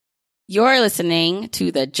You're listening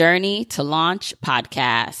to the Journey to Launch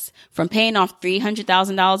podcast. From paying off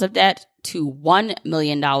 $300,000 of debt to $1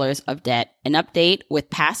 million of debt, an update with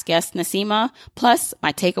past guest Naseema, plus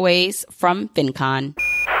my takeaways from FinCon.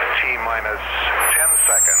 T-minus 10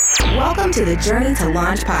 seconds. Welcome to the Journey to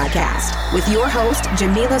Launch podcast with your host,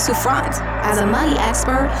 Jamila Souffrant. As a money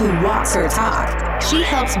expert who walks her talk, she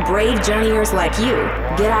helps brave journeyers like you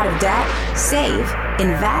get out of debt, save,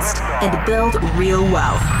 invest, and build real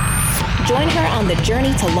wealth. Join her on the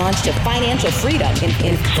journey to launch to financial freedom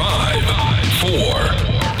in 5, 4,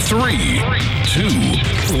 3,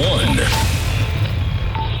 2, 1.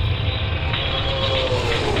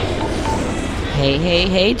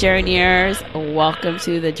 Hey, journeyers. Welcome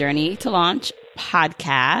to the Journey to Launch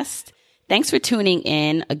podcast. Thanks for tuning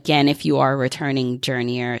in again. If you are a returning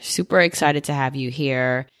journeyer, super excited to have you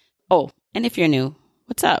here. Oh, and if you're new,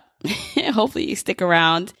 what's up? Hopefully you stick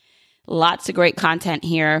around. Lots of great content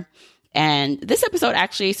here. And this episode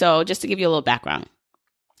actually, so just to give you a little background.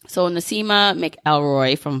 So Naseema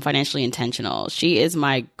McElroy from Financially Intentional, she is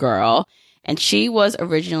my girl. And she was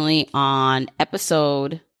originally on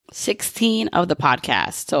episode 16 of the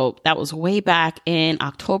podcast. So that was way back in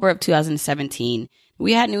October of 2017.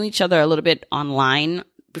 We had knew each other a little bit online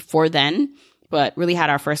before then, but really had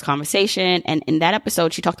our first conversation. And in that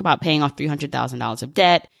episode, she talked about paying off $300,000 of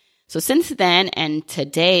debt. So since then and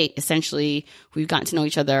today, essentially, we've gotten to know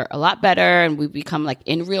each other a lot better and we've become like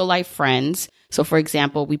in real life friends. So for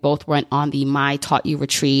example, we both went on the My Taught You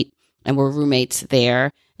retreat and we're roommates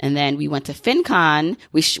there. And then we went to FinCon.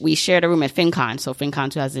 We shared a room at FinCon. So FinCon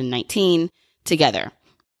 2019 together.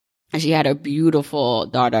 And she had a beautiful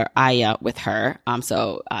daughter, Aya, with her.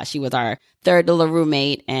 So she was our third little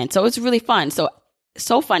roommate. And so it's really fun. So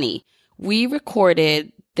funny. We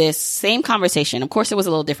recorded this same conversation. Of course, it was a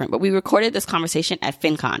little different, but we recorded this conversation at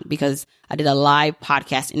FinCon because I did a live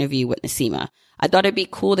podcast interview with Naseema. I thought it'd be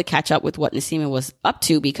cool to catch up with what Naseema was up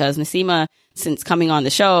to because Naseema, since coming on the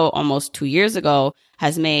show almost 2 years ago,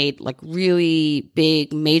 has made like really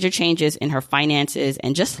big, major changes in her finances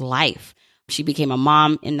and just life. She became a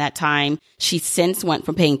mom in that time. She since went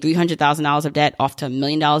from paying $300,000 of debt off to $1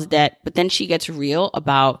 million of debt, but then she gets real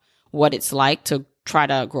about what it's like to try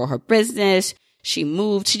to grow her business. She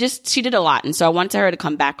moved. She did a lot. And so I wanted her to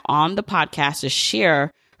come back on the podcast to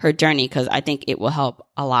share her journey because I think it will help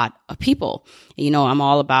a lot of people. You know, I'm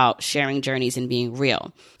all about sharing journeys and being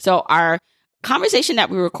real. So our conversation that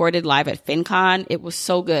we recorded live at FinCon, it was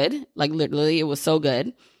so good. Like literally, it was so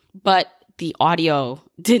good. But the audio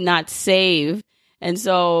did not save. And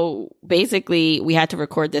so basically, we had to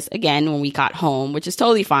record this again when we got home, which is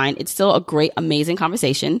totally fine. It's still a great, amazing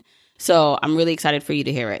conversation. So I'm really excited for you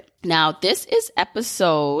to hear it. Now, this is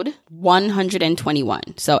episode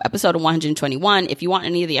 121. So episode 121, if you want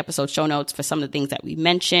any of the episode show notes for some of the things that we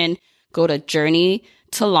mentioned, go to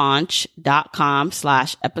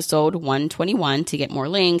journeytolaunch.com/episode 121 to get more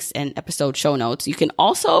links and episode show notes. You can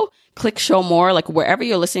also click show more, like wherever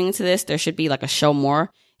you're listening to this, there should be like a show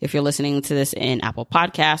more. If you're listening to this in Apple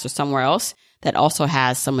Podcasts or somewhere else that also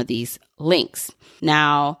has some of these links.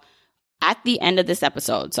 Now, at the end of this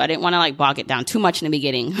episode, so I didn't want to like bog it down too much in the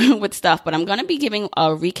beginning with stuff, but I'm going to be giving a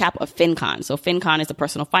recap of FinCon. So FinCon is a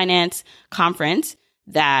personal finance conference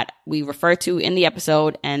that we refer to in the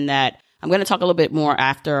episode and that I'm going to talk a little bit more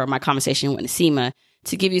after my conversation with Naseema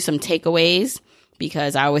to give you some takeaways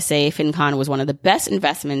because I always say FinCon was one of the best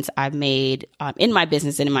investments I've made in my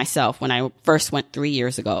business and in myself when I first went 3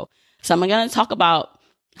 years ago. So I'm going to talk about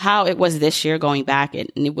how it was this year going back. And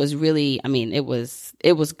it was really,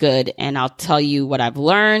 it was good. And I'll tell you what I've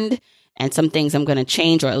learned and some things I'm going to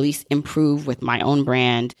change or at least improve with my own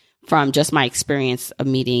brand from just my experience of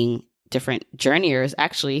meeting different journeyers,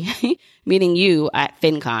 actually meeting you at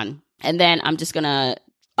FinCon. And then I'm just going to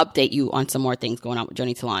update you on some more things going on with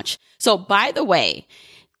Journey to Launch. So by the way,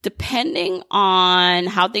 depending on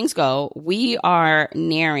how things go, we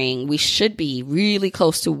should be really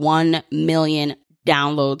close to 1 million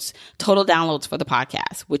total downloads for the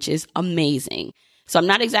podcast, which is amazing. So I'm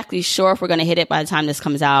not exactly sure if we're going to hit it by the time this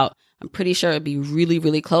comes out. I'm pretty sure it'd be really,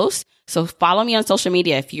 really close. So follow me on social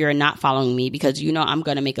media if you're not following me, because you know I'm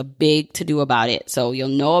going to make a big to-do about it. So you'll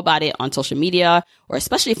know about it on social media, or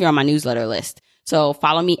especially if you're on my newsletter list. So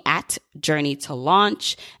follow me at Journey to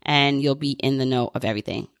Launch and you'll be in the know of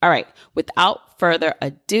everything. All right. Without further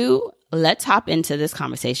ado, let's hop into this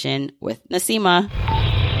conversation with Naseema.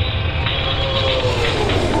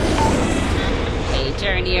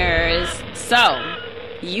 Journeyers. So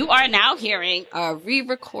you are now hearing a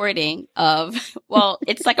re-recording of, well,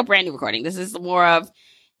 it's like a brand new recording. This is more of,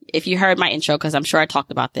 if you heard my intro, because I'm sure I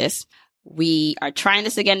talked about this, We are trying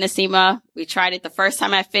this again, Nasima. We tried it the first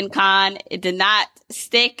time at FinCon. It did not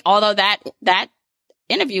stick, although that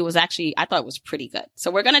interview was actually, I thought it was pretty good.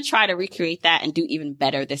 So we're going to try to recreate that and do even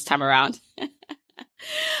better this time around.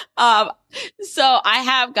 So I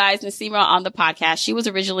have, guys, Nasima on the podcast. She was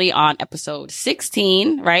originally on episode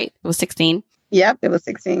 16, right? It was 16. Yep, it was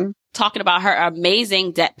 16. Talking about her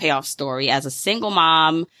amazing debt payoff story as a single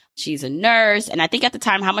mom. She's a nurse. And I think at the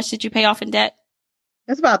time, how much did you pay off in debt?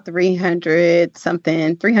 It's about 300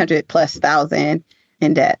 plus thousand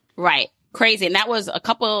in debt. Right. Crazy. And that was a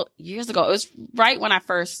couple years ago. It was right when I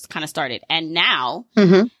first kind of started. And now,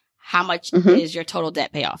 how much is your total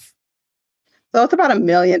debt payoff? So it's about $1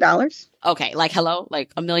 million. Okay. Like, hello?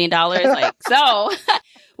 Like $1 million? Like, so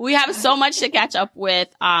we have so much to catch up with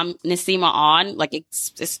Nasima on. Like,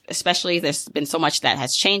 especially there's been so much that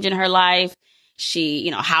has changed in her life. She,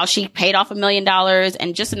 how she paid off $1 million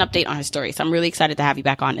and just an update on her story. So I'm really excited to have you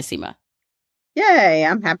back on, Nasima. Yay.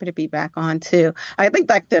 I'm happy to be back on too. I think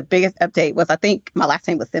like the biggest update was, I think my last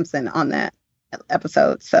name was Simpson on that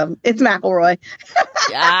episode. So it's McElroy.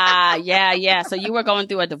 Yeah. So you were going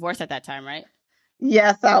through a divorce at that time, right?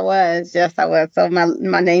 Yes, I was. So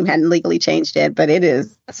my name hadn't legally changed yet, but it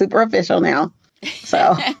is super official now.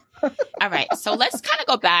 So. All right. So let's kind of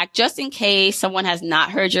go back just in case someone has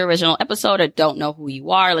not heard your original episode or don't know who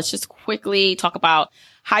you are. Let's just quickly talk about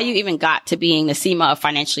how you even got to being Nasima of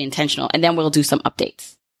Financially Intentional, and then we'll do some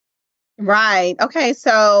updates. Right. Okay.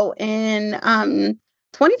 So in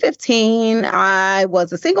 2015, I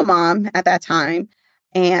was a single mom at that time.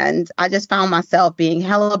 And I just found myself being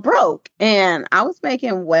hella broke. And I was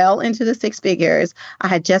making well into the six figures. I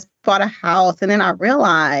had just bought a house. And then I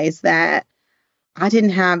realized that I didn't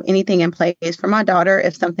have anything in place for my daughter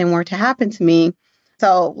if something were to happen to me.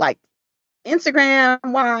 So like Instagram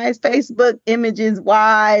wise, Facebook images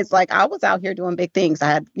wise, like I was out here doing big things. I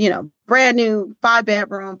had, brand new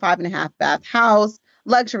 5-bedroom, 5.5 bath house,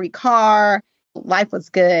 luxury car. Life was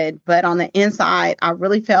good, but on the inside, I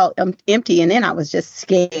really felt empty. And then I was just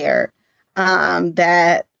scared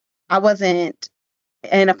that I wasn't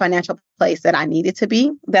in a financial place that I needed to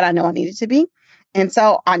be, that I know I needed to be. And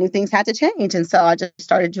so I knew things had to change. And so I just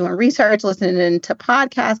started doing research, listening to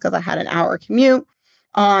podcasts because I had an hour commute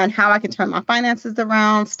on how I could turn my finances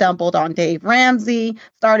around, stumbled on Dave Ramsey,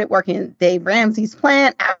 started working Dave Ramsey's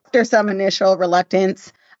plan after some initial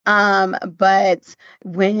reluctance. But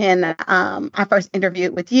when I first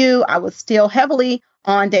interviewed with you, I was still heavily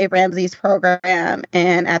on Dave Ramsey's program.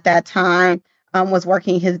 And at that time, was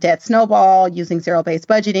working his debt snowball using zero-based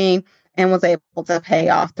budgeting and was able to pay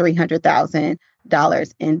off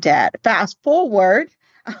 $300,000 in debt. Fast forward,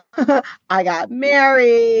 I got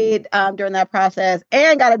married during that process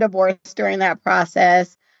and got a divorce during that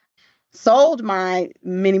process, sold my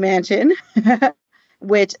mini mansion,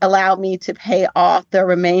 which allowed me to pay off the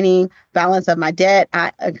remaining balance of my debt.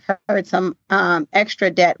 I incurred some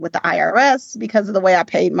extra debt with the IRS because of the way I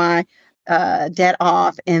paid my debt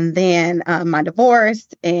off, and then my divorce,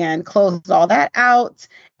 and closed all that out.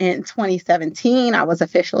 In 2017, I was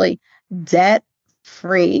officially debt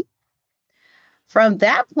free. From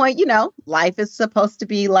that point, life is supposed to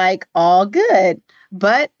be like all good,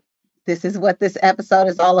 but this is what this episode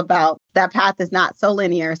is all about. That path is not so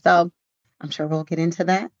linear. So I'm sure we'll get into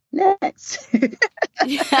that next.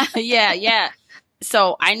 Yeah.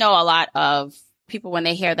 So I know a lot of people, when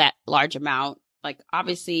they hear that large amount, like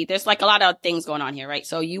obviously there's like a lot of things going on here, right?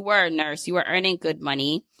 So you were a nurse, you were earning good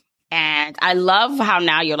money. And I love how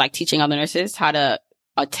now you're like teaching other nurses how to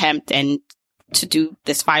attempt and to do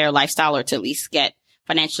this FIRE lifestyle, or to at least get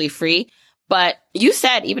financially free. But you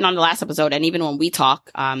said even on the last episode, and even when we talk,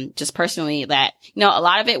 just personally, that, a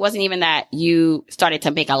lot of it wasn't even that you started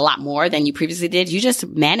to make a lot more than you previously did. You just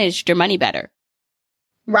managed your money better.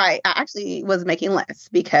 Right. I actually was making less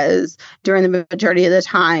because during the majority of the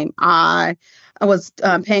time I was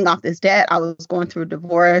paying off this debt. I was going through a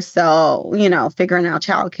divorce. So, figuring out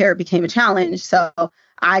childcare became a challenge. So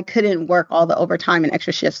I couldn't work all the overtime and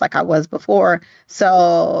extra shifts like I was before.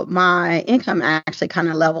 So my income actually kind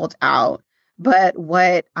of leveled out. But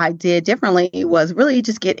what I did differently was really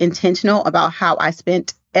just get intentional about how I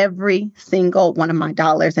spent every single one of my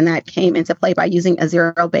dollars. And that came into play by using a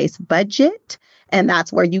zero-based budget. And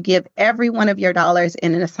that's where you give every one of your dollars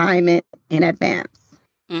in an assignment in advance.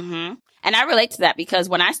 Mm-hmm. And I relate to that because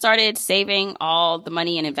when I started saving all the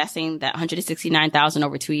money and investing that $169,000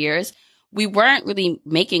 over 2 years, we weren't really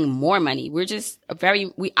making more money. We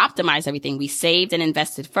optimized everything. We saved and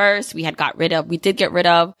invested first. We did get rid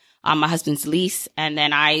of my husband's lease. And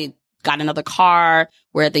then I got another car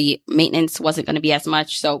where the maintenance wasn't going to be as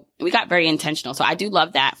much. So we got very intentional. So I do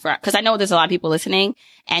love that because I know there's a lot of people listening.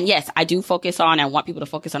 And yes, I do focus on and want people to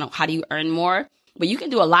focus on how do you earn more, but you can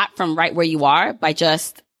do a lot from right where you are by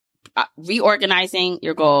just reorganizing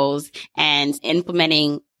your goals and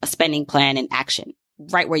implementing a spending plan and action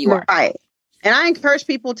right where you are. Right. And I encourage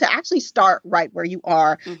people to actually start right where you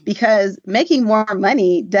are, because making more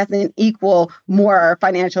money doesn't equal more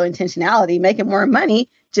financial intentionality. Making more money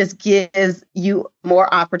just gives you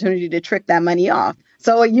more opportunity to trick that money off.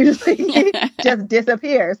 So it usually just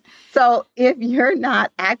disappears. So if you're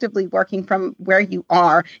not actively working from where you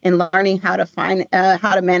are and learning how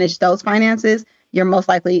to manage those finances, you're most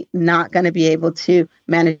likely not going to be able to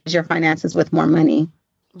manage your finances with more money.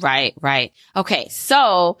 Right, right. Okay,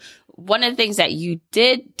 so one of the things that you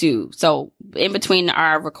did do, so in between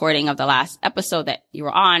our recording of the last episode that you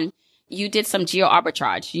were on, you did some geo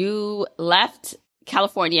arbitrage. You left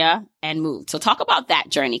California and moved. So talk about that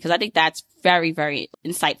journey, because I think that's very, very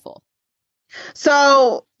insightful.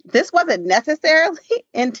 So this wasn't necessarily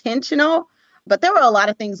intentional, but there were a lot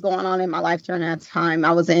of things going on in my life during that time.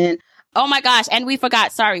 I was in Oh my gosh. And we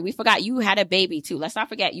forgot you had a baby too. Let's not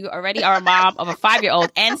forget you already are a mom of a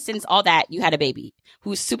 5-year-old. And since all that, you had a baby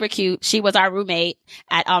who's super cute. She was our roommate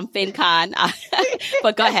at FinCon.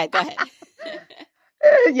 But go ahead.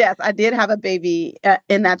 Yes, I did have a baby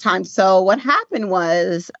in that time. So what happened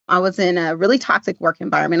was I was in a really toxic work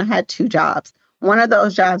environment. I had 2 jobs. One of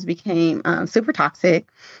those jobs became super toxic.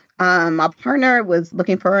 My partner was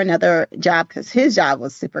looking for another job because his job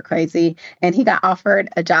was super crazy, and he got offered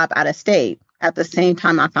a job out of state. At the same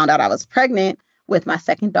time, I found out I was pregnant with my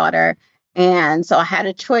second daughter. And so I had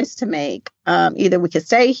a choice to make. Either we could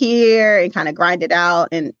stay here and kind of grind it out,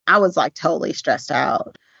 and I was like totally stressed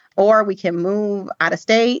out, or we can move out of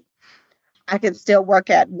state. I could still work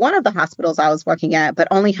at one of the hospitals I was working at, but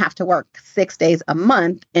only have to work 6 days a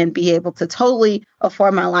month and be able to totally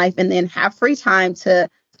afford my life and then have free time to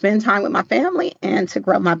spend time with my family and to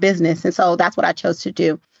grow my business. And so that's what I chose to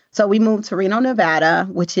do. So we moved to Reno, Nevada,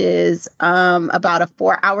 which is about a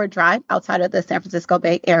 4-hour drive outside of the San Francisco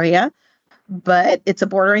Bay Area. But it's a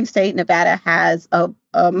bordering state. Nevada has a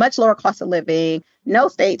much lower cost of living, no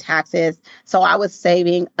state taxes. So I was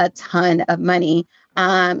saving a ton of money.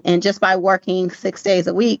 And just by working 6 days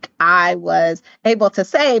a week, I was able to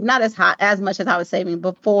save not as much as I was saving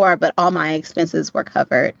before, but all my expenses were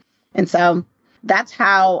covered. And so that's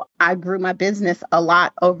how I grew my business a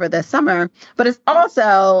lot over the summer. But it's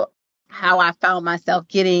also how I found myself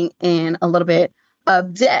getting in a little bit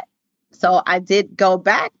of debt. So I did go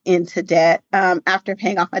back into debt after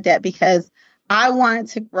paying off my debt because I wanted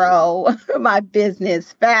to grow my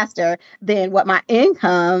business faster than what my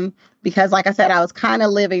income, because like I said, I was kind of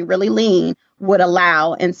living really lean, would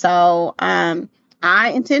allow. And so I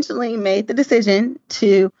intentionally made the decision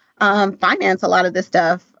to finance a lot of this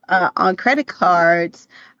stuff on credit cards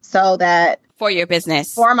so that for your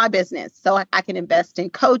business, for my business, so I can invest in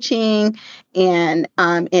coaching and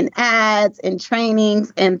in ads and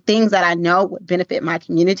trainings and things that I know would benefit my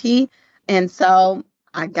community. And so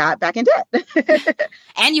I got back in debt.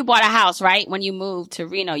 And you bought a house, right? When you moved to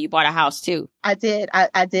Reno, you bought a house too. I did.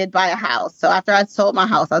 I did buy a house. So after I sold my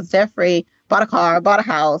house, I was debt free, bought a car, bought a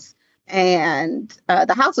house. And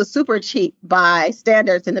the house was super cheap by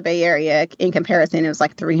standards in the Bay Area. In comparison, it was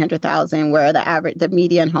like $300,000, where the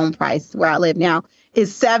median home price where I live now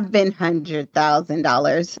is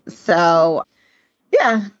 $700,000. So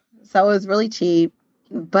yeah, so it was really cheap,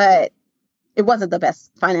 but it wasn't the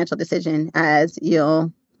best financial decision, as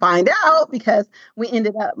you'll find out, because we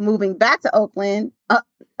ended up moving back to Oakland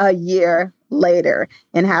a year later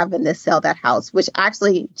and having to sell that house, which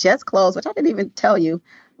actually just closed, which I didn't even tell you,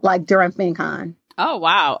 like during FinCon. Oh,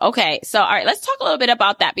 wow. Okay. So, all right, let's talk a little bit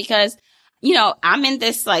about that, because, I'm in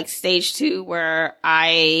this like stage 2 where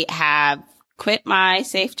I have quit my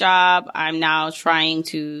safe job. I'm now I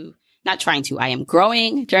am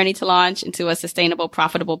growing Journey to Launch into a sustainable,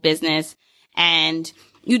 profitable business. And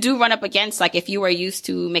you do run up against, like, if you were used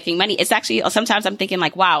to making money, it's actually, sometimes I'm thinking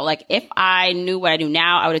like, wow, like if I knew what I do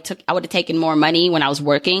now, I would have taken more money when I was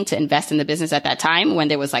working to invest in the business at that time when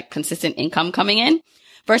there was like consistent income coming in.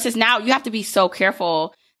 Versus now, you have to be so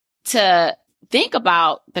careful to think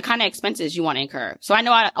about the kind of expenses you want to incur. So I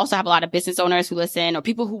know I also have a lot of business owners who listen, or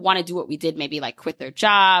people who want to do what we did, maybe like quit their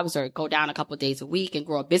jobs or go down a couple of days a week and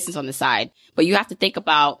grow a business on the side. But you have to think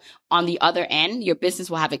about, on the other end, your business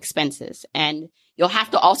will have expenses, and you'll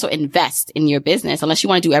have to also invest in your business unless you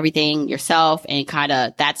want to do everything yourself. And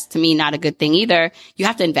that's, to me, not a good thing either. You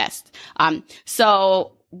have to invest.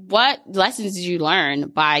 So what lessons did you learn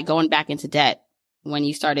by going back into debt when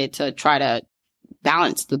you started to try to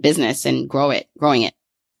balance the business and growing it?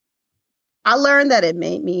 I learned that it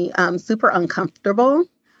made me super uncomfortable.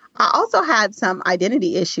 I also had some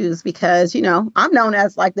identity issues because, I'm known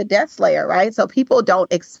as like the debt slayer, right? So people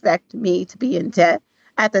don't expect me to be in debt.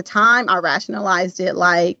 At the time, I rationalized it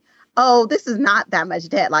like, oh, this is not that much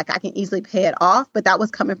debt. Like I can easily pay it off. But that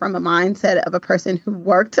was coming from a mindset of a person who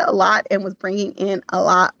worked a lot and was bringing in a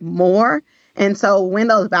lot more. And so when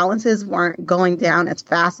those balances weren't going down as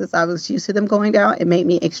fast as I was used to them going down, it made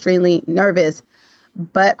me extremely nervous.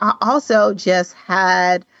 But I also just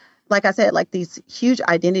had, like I said, like these huge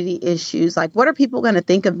identity issues. Like, what are people going to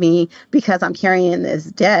think of me because I'm carrying this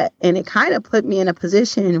debt? And it kind of put me in a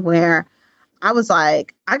position where I was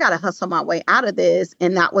like, I got to hustle my way out of this.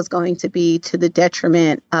 And that was going to be to the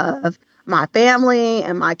detriment of my family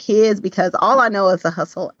and my kids, because all I know is the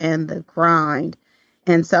hustle and the grind.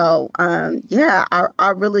 And so,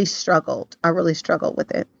 I really struggled. I really struggled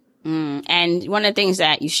with it. And one of the things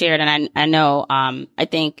that you shared, and I know, I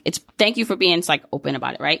think thank you for being like open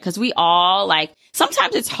about it, right? Because we all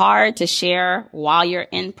sometimes it's hard to share while you're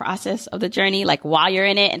in process of the journey, like while you're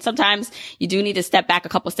in it. And sometimes you do need to step back a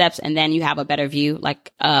couple steps and then you have a better view,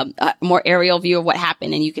 like a more aerial view of what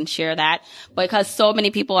happened, and you can share that. Because so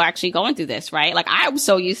many people are actually going through this, right? Like I'm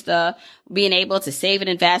so used to being able to save and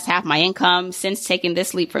invest half my income. Since taking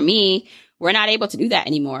this leap for me, we're not able to do that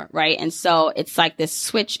anymore, right? And so it's like this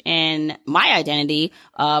switch in my identity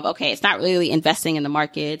of, okay, it's not really investing in the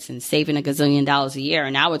markets and saving $1 gazillion a year.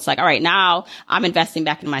 And now it's like, all right, now I'm investing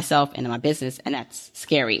back in myself and in my business, and that's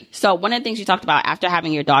scary. So one of the things you talked about after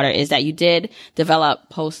having your daughter is that you did develop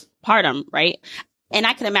postpartum, right? And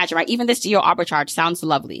I can imagine, right? Even this geo arbitrage sounds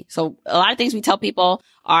lovely. So a lot of things we tell people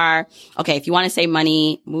are, okay, if you want to save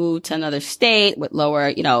money, move to another state with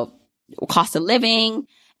lower, cost of living.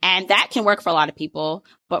 And that can work for a lot of people.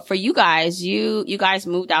 But for you guys, you guys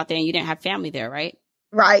moved out there and you didn't have family there, right?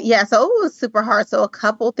 Right. Yeah. So it was super hard. So a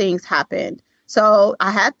couple things happened. So I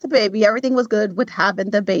had the baby. Everything was good with having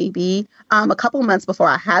the baby. A couple months before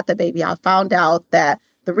I had the baby, I found out that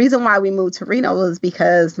the reason why we moved to Reno was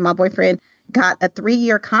because my boyfriend got a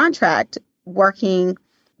 3-year contract working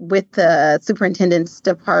with the superintendent's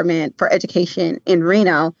department for education in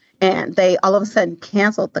Reno. And they all of a sudden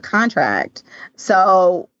canceled the contract.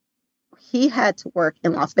 So he had to work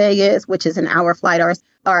in Las Vegas, which is an hour flight or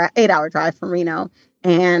an 8-hour drive from Reno.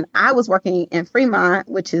 And I was working in Fremont,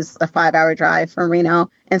 which is a 5-hour drive from Reno.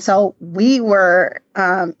 And so we were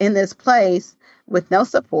in this place with no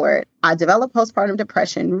support. I developed postpartum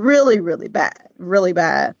depression really, really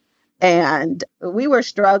bad. And we were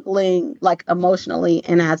struggling like emotionally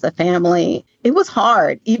and as a family. It was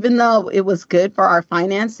hard, even though it was good for our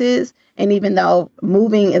finances. And even though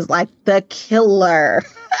moving is like the killer,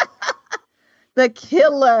 the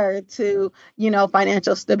killer to,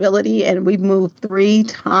 financial stability. And we've moved 3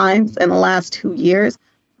 times in the last 2 years.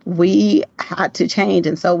 We had to change.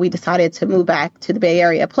 And so we decided to move back to the Bay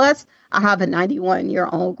Area. Plus, I have a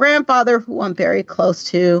 91-year-old grandfather who I'm very close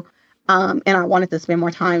to. And I wanted to spend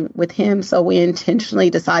more time with him. So we intentionally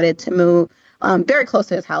decided to move very close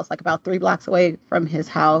to his house, like about 3 blocks away from his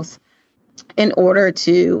house, in order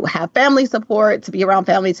to have family support, to be around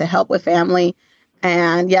family, to help with family.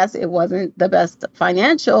 And yes, it wasn't the best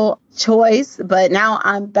financial choice, but now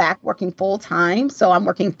I'm back working full time. So I'm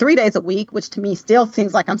working 3 days a week, which to me still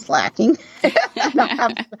seems like I'm slacking. I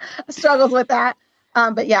have struggles with that.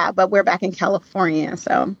 But we're back in California.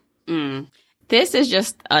 So. This is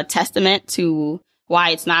just a testament to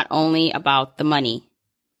why it's not only about the money.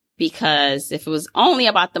 Because if it was only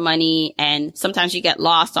about the money, and sometimes you get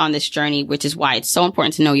lost on this journey, which is why it's so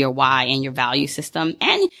important to know your why and your value system.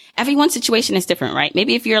 And everyone's situation is different, right?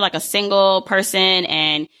 Maybe if you're like a single person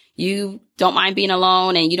and you don't mind being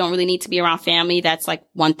alone and you don't really need to be around family, that's like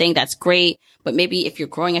one thing that's great. But maybe if you're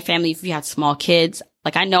growing a family, if you have small kids,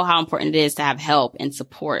 like I know how important it is to have help and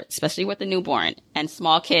support, especially with the newborn and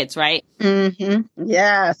small kids, right? Mm-hmm.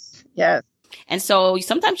 Yes. And so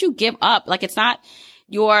sometimes you give up. Like it's not,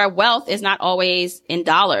 your wealth is not always in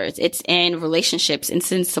dollars. It's in relationships.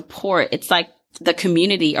 It's in support. It's like the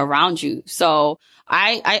community around you. So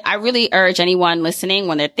I really urge anyone listening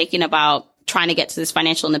when they're thinking about trying to get to this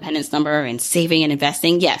financial independence number and saving and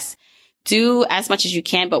investing. Yes, do as much as you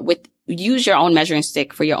can, but use your own measuring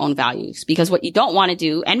stick for your own values, because what you don't want to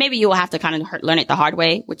do, and maybe you will have to kind of learn it the hard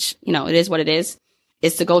way, which, it is what it is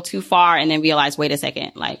to go too far and then realize, wait a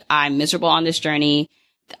second, like I'm miserable on this journey.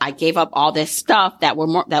 I gave up all this stuff that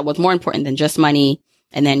was more important than just money.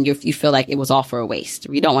 And then you feel like it was all for a waste.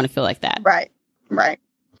 You don't want to feel like that. Right.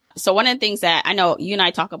 So one of the things that I know you and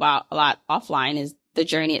I talk about a lot offline is the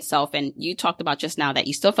journey itself. And you talked about just now that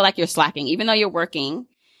you still feel like you're slacking, even though you're working,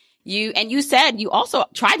 You said you also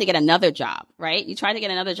tried to get another job, right? You tried to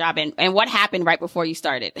get another job. And what happened right before you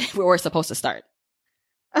started? We were supposed to start.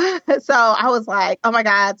 So I was like, oh my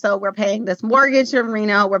God. So we're paying this mortgage in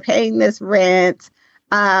Reno. We're paying this rent.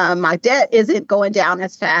 My debt isn't going down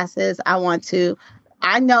as fast as I want to.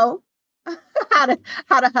 I know how to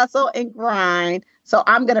hustle and grind. So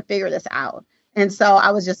I'm going to figure this out. And so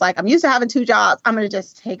I was just like, I'm used to having 2 jobs. I'm going to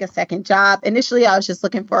just take a second job. Initially, I was just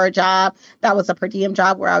looking for a job that was a per diem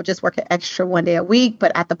job where I would just work an extra 1 day a week.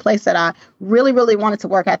 But at the place that I really, really wanted to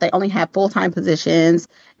work at, they only had full-time positions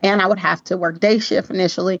and I would have to work day shift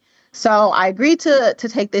initially. So I agreed to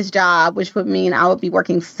take this job, which would mean I would be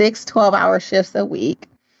working 6 12-hour shifts a week.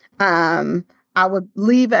 I would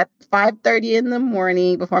leave at 5:30 in the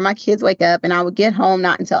morning before my kids wake up, and I would get home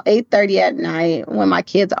not until 8:30 at night when my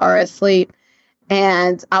kids are asleep.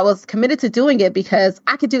 And I was committed to doing it because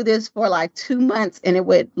I could do this for like 2 months and it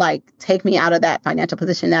would like take me out of that financial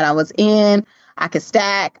position that I was in. I could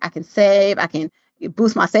stack, I can save, I can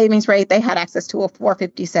boost my savings rate. They had access to a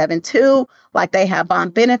 457 too, like they have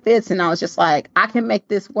bond benefits. And I was just like, I can make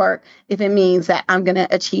this work if it means that I'm going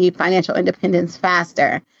to achieve financial independence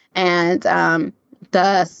faster. And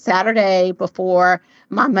the Saturday before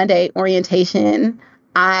my Monday orientation,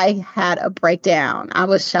 I had a breakdown. I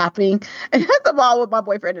was shopping at the mall with my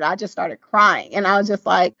boyfriend and I just started crying. And I was just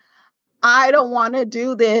like, I don't want to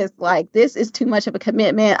do this. Like, this is too much of a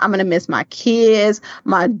commitment. I'm going to miss my kids.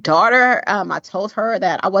 My daughter, I told her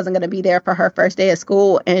that I wasn't going to be there for her first day of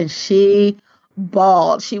school and she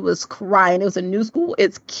bawled. She was crying. It was a new school.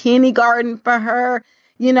 It's kindergarten for her.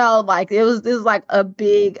 You know, like this was like a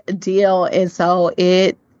big deal. And so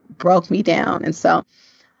it broke me down. And so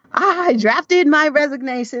I drafted my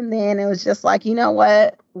resignation then. It was just like, you know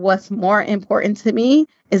what? What's more important to me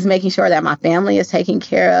is making sure that my family is taken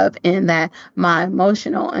care of and that my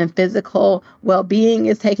emotional and physical well-being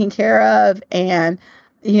is taken care of. And,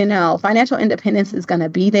 you know, financial independence is going to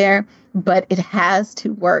be there, but it has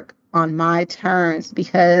to work on my terms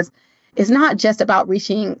because it's not just about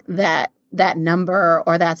reaching that number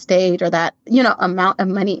or that stage or that, you know, amount of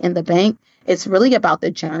money in the bank. It's really about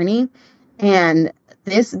the journey. And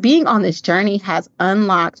this being on this journey has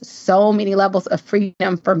unlocked so many levels of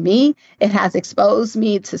freedom for me. It has exposed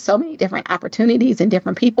me to so many different opportunities and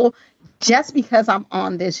different people just because I'm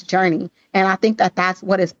on this journey. And I think that that's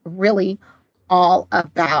what it's really all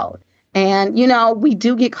about. And, you know, we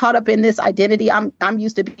do get caught up in this identity. I'm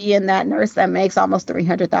used to being that nurse that makes almost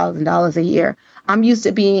 $300,000 a year. I'm used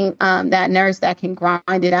to being that nurse that can grind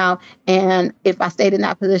it out. And if I stayed in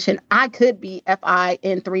that position, I could be FI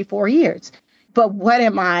in 3-4 years. But what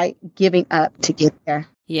am I giving up to get there?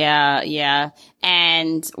 Yeah.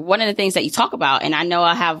 And one of the things that you talk about, and I know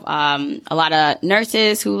I have a lot of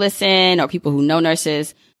nurses who listen or people who know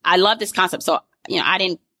nurses. I love this concept. So, you know,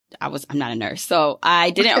 I'm not a nurse. So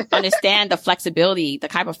I didn't understand the flexibility, the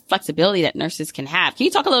type of flexibility that nurses can have. Can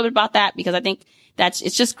you talk a little bit about that? Because I think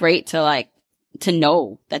it's just great to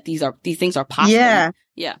know that these things are possible.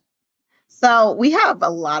 Yeah. So we have a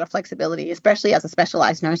lot of flexibility, especially as a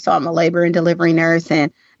specialized nurse. So I'm a labor and delivery nurse,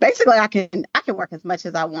 and basically I can work as much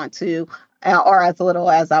as I want to, or as little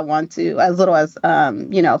as I want to, as little as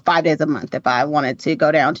 5 days a month if I wanted to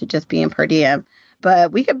go down to just being per diem.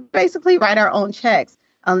 But we could basically write our own checks.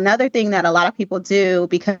 Another thing that a lot of people do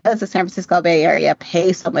because the San Francisco Bay Area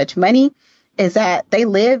pays so much money is that they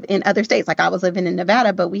live in other states. Like I was living in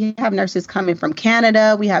Nevada, but we have nurses coming from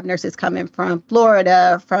Canada. We have nurses coming from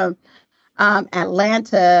Florida, from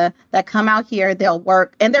Atlanta that come out here. They'll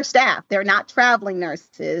work and they're staff. They're not traveling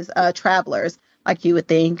nurses, travelers like you would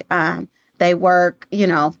think. They work,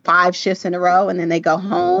 5 shifts in a row and then they go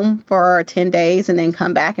home for 10 days and then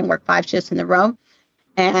come back and work 5 shifts in a row.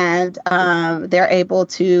 And they're able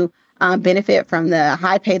to benefit from the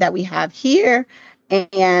high pay that we have here.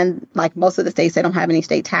 And like most of the states, they don't have any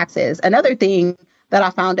state taxes. Another thing that I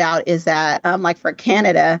found out is that like for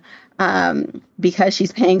Canada, because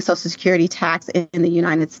she's paying Social Security tax in the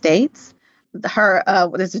United States,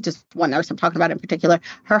 this is just one nurse I'm talking about in particular,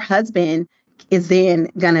 her husband is then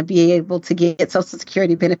going to be able to get Social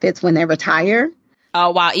Security benefits when they retire.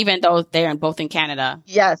 Oh, wow. Even though they're both in Canada.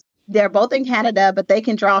 Yes. They're both in Canada, but they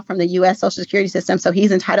can draw from the U.S. Social Security system. So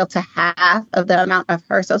he's entitled to half of the amount of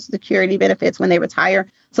her Social Security benefits when they retire.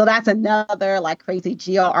 So that's another like crazy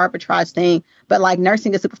geo arbitrage thing. But like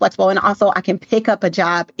nursing is super flexible. And also I can pick up a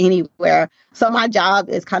job anywhere. So my job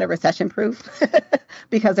is kind of recession proof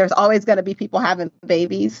because there's always going to be people having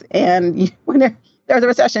babies. And when there's a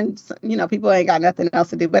recession, people ain't got nothing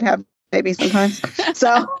else to do but have babies sometimes.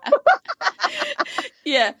 So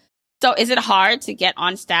yeah. So is it hard to get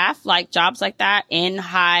on staff, like jobs like that in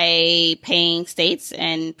high paying states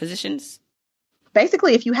and positions?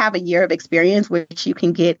 Basically, if you have a year of experience, which you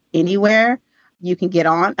can get anywhere, you can get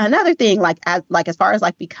on. Another thing, as far as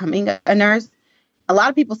like becoming a nurse, a lot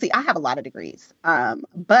of people see I have a lot of degrees,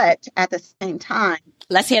 but at the same time,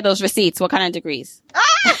 let's hear those receipts. What kind of degrees?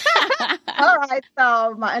 All right.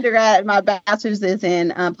 So my bachelor's is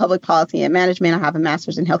in public policy and management. I have a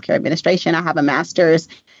master's in healthcare administration. I have a master's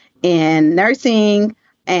in nursing.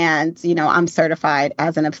 And, I'm certified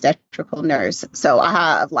as an obstetrical nurse. So I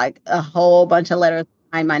have like a whole bunch of letters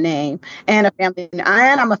behind my name and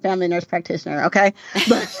I'm a family nurse practitioner. Okay.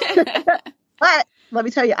 But let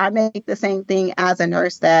me tell you, I make the same thing as a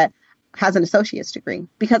nurse that has an associate's degree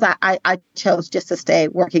because I chose just to stay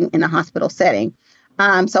working in a hospital setting.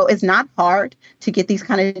 So it's not hard to get these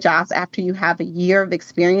kind of jobs after you have a year of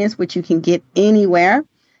experience, which you can get anywhere.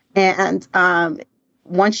 And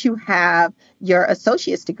once you have your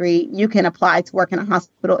associate's degree, you can apply to work in a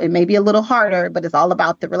hospital. It may be a little harder, but it's all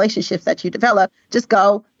about the relationships that you develop. Just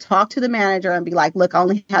go talk to the manager and be like, look, I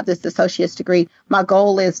only have this associate's degree. My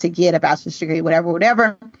goal is to get a bachelor's degree,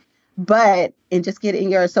 whatever. But in just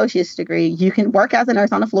getting your associate's degree, you can work as a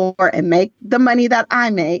nurse on the floor and make the money that I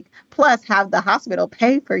make, plus have the hospital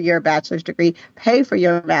pay for your bachelor's degree, pay for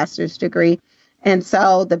your master's degree. And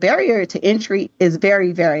so the barrier to entry is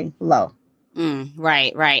very, very low.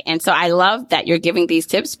 Right. And so I love that you're giving these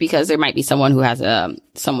tips because there might be someone who has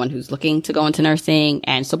someone who's looking to go into nursing.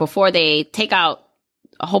 And so before they take out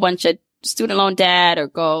a whole bunch of student loan debt or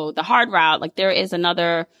go the hard route, like there is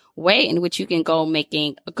another way in which you can go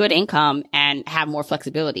making a good income and have more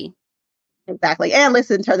flexibility. Exactly. And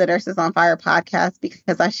listen to the Nurses on Fire podcast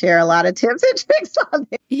because I share a lot of tips and tricks on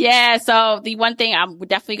it. Yeah. So the one thing I'm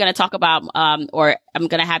definitely going to talk about, or I'm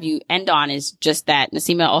going to have you end on is just that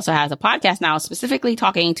Nasima also has a podcast now specifically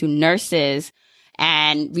talking to nurses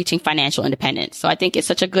and reaching financial independence. So I think it's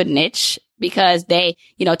such a good niche because they,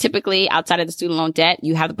 typically outside of the student loan debt,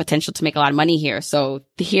 you have the potential to make a lot of money here. So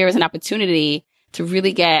here is an opportunity to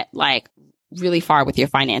really get really far with your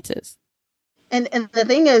finances. And the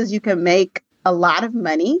thing is, you can make a lot of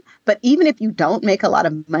money, but even if you don't make a lot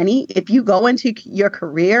of money, if you go into your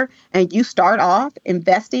career and you start off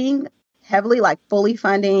investing heavily, like fully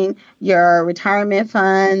funding your retirement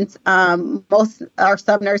funds, most or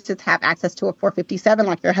some nurses have access to a 457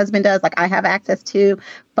 like your husband does, like I have access to,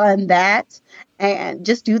 fund that and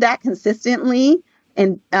just do that consistently.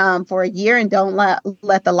 And for a year and don't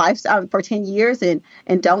let the lifestyle for 10 years and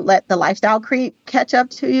don't let the lifestyle creep catch up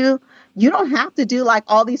to you. You don't have to do like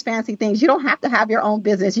all these fancy things. You don't have to have your own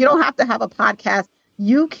business. You don't have to have a podcast.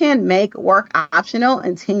 You can make work optional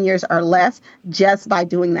in 10 years or less just by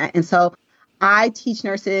doing that. And so I teach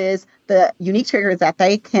nurses the unique triggers that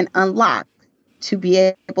they can unlock to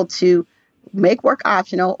be able to make work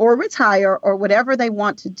optional or retire or whatever they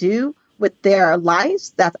want to do with their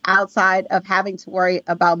lives that's outside of having to worry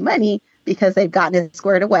about money because they've gotten it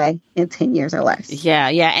squared away in 10 years or less. Yeah.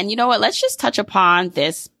 And you know what? Let's just touch upon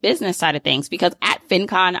this business side of things because at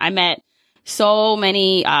FinCon, I met so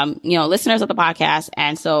many, listeners of the podcast.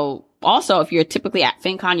 And so also, if you're typically at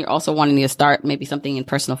FinCon, you're also wanting to start maybe something in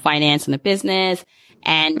personal finance in the business.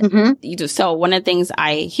 And you do. So one of the things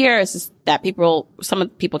I hear is just that some of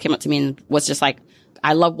the people came up to me and was just like,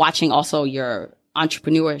 I love watching also your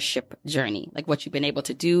entrepreneurship journey, like what you've been able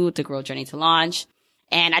to do to grow Journey to Launch.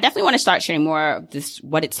 And I definitely want to start sharing more of this,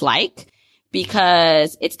 what it's like,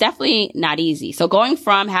 because it's definitely not easy. So going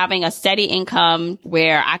from having a steady income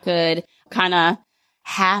where I could kind of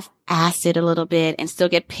half-ass it a little bit and still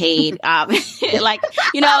get paid, I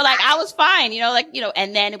was fine,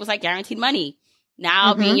 and then it was like guaranteed money.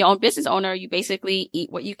 Now being your own business owner, you basically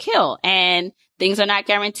eat what you kill and things are not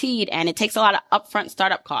guaranteed. And it takes a lot of upfront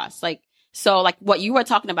startup costs. So what you were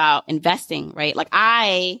talking about investing, right? Like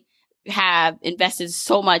I have invested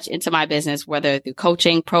so much into my business, whether through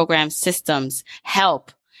coaching programs, systems,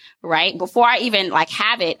 help, right? Before I even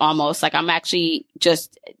have it almost, I'm actually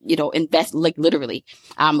just, invest literally.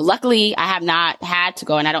 Luckily I have not had to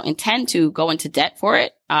go and I don't intend to go into debt for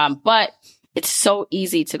it. But it's so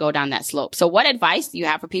easy to go down that slope. So what advice do you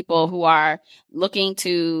have for people who are looking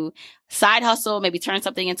to side hustle, maybe turn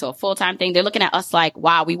something into a full-time thing? They're looking at us like,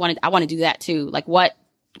 wow, I want to do that too. Like what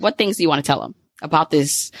things do you want to tell them about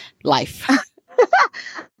this life?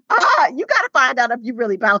 You got to find out if you're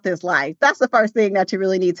really about this life. That's the first thing that you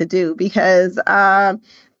really need to do because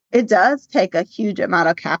it does take a huge amount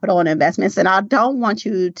of capital and investments. And I don't want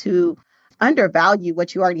you to undervalue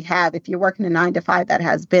what you already have. If you're working a 9 to 5 that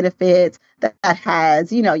has benefits, that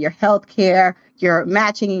has, your health care, your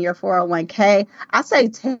matching in your 401k, I say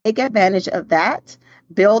take advantage of that,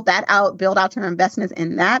 build that out, build out your investments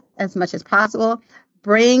in that as much as possible.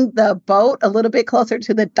 Bring the boat a little bit closer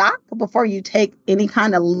to the dock before you take any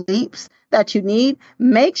kind of leaps that you need.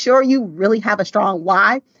 Make sure you really have a strong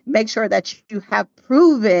why. Make sure that you have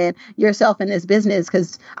proven yourself in this business,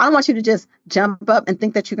 because I don't want you to just jump up and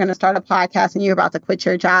think that you're going to start a podcast and you're about to quit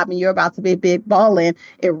your job and you're about to be big balling.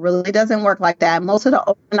 It really doesn't work like that. Most of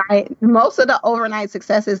the overnight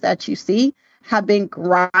successes that you see have been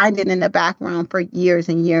grinding in the background for years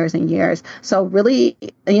and years and years. So really,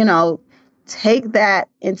 take that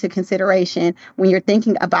into consideration when you're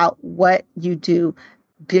thinking about what you do.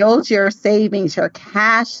 Build your savings, your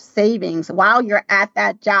cash savings while you're at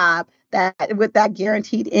that job, that with that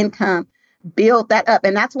guaranteed income. Build that up.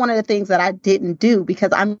 And that's one of the things that I didn't do,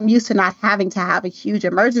 because I'm used to not having to have a huge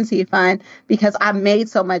emergency fund because I made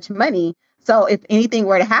so much money. So if anything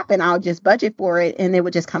were to happen, I'll just budget for it and it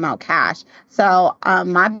would just come out cash. So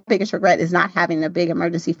my biggest regret is not having a big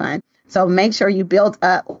emergency fund. So make sure you build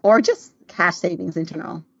up, or just cash savings in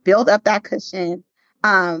general. Build up that cushion,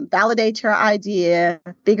 validate your idea,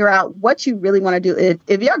 figure out what you really want to do.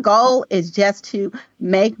 If your goal is just to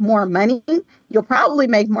make more money, you'll probably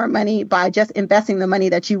make more money by just investing the money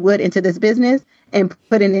that you would into this business and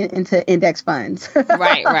putting it into index funds.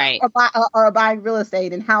 Right. or buying real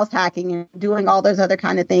estate and house hacking and doing all those other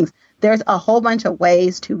kind of things. There's a whole bunch of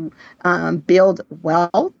ways to build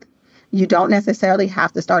wealth. You don't necessarily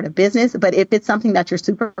have to start a business, but if it's something that you're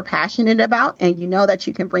super passionate about and you know that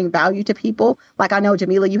you can bring value to people, like I know,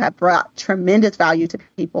 Jamila, you have brought tremendous value to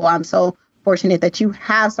people. I'm so fortunate that you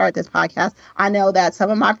have started this podcast. I know that some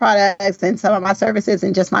of my products and some of my services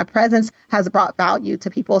and just my presence has brought value to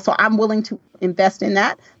people. So I'm willing to invest in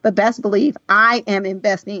that. But best believe I am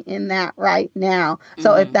investing in that right now.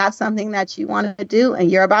 So if that's something that you want to do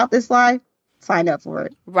and you're about this life, sign up for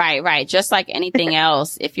it. Right. Just like anything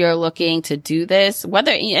else, if you're looking to do this,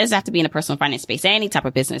 whether it doesn't have to be in a personal finance space, any type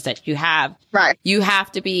of business that you have, right, you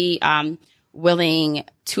have to be willing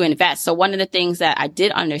to invest. So one of the things that I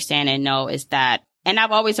did understand and know is that, and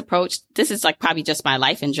I've always approached, this is like probably just my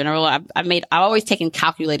life in general. I've always taken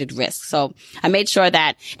calculated risks. So I made sure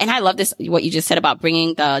that, and I love this, what you just said about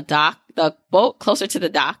bringing the boat closer to the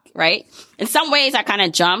dock, right? In some ways, I kind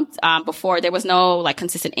of jumped, before there was no like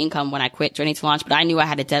consistent income when I quit Journey to Launch, but I knew I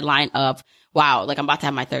had a deadline of, wow, like I'm about to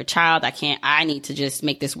have my 3rd child. I need to just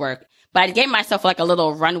make this work. But I gave myself like a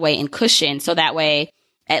little runway and cushion. So that way,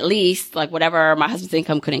 at least like whatever my husband's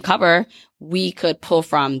income couldn't cover, we could pull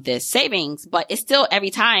from this savings. But it's still, every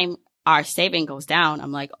time our saving goes down,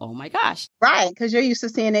 I'm like, oh my gosh. Right. Because you're used to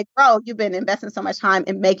seeing it grow. You've been investing so much time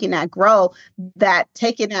in making that grow, that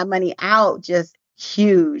taking that money out, just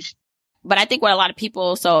huge. But I think what a lot of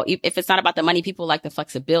people, so if it's not about the money, people like the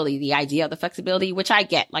flexibility, the idea of the flexibility, which I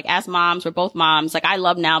get. Like as moms, we're both moms. Like I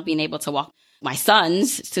love now being able to walk my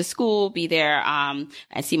sons to school, be there, and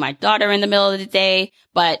see my daughter in the middle of the day.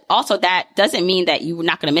 But also that doesn't mean that you're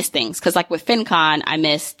not going to miss things. Cause like with FinCon, I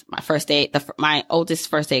missed my first day, my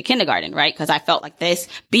oldest first day of kindergarten, right? Cause I felt like this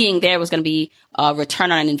being there was going to be a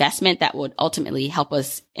return on an investment that would ultimately help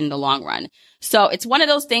us in the long run. So it's one of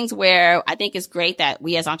those things where I think it's great that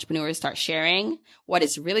we as entrepreneurs start sharing what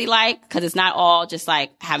it's really like, because it's not all just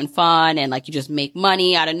like having fun and like you just make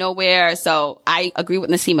money out of nowhere. So I agree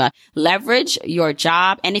with Nasima. Leverage your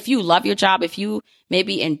job. And if you love your job, if you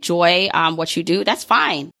maybe enjoy what you do, that's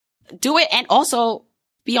fine. Do it and also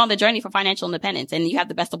be on the journey for financial independence, and you have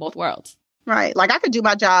the best of both worlds. Right. Like I could do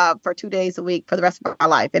my job for 2 days a week for the rest of my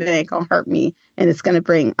life and it ain't going to hurt me. And it's going to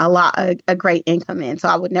bring a great income in. So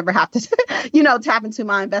I would never have to, tap into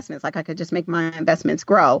my investments. Like I could just make my investments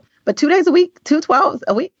grow. But 2 days a week, 212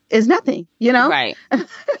 a week is nothing, Right.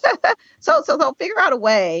 So figure out a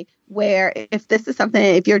way where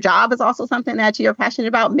if your job is also something that you're passionate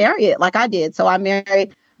about, marry it like I did. So I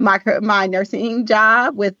married my nursing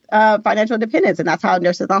job with financial independence. And that's how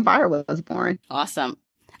Nurses on Fire was born. Awesome.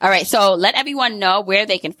 All right. So let everyone know where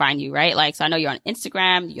they can find you, right? Like, so I know you're on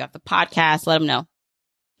Instagram, you have the podcast, let them know.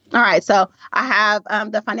 All right. So I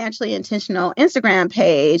have the Financially Intentional Instagram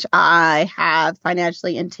page. I have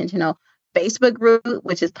Financially Intentional Facebook group,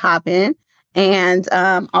 which is poppin'. And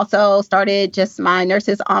also started just my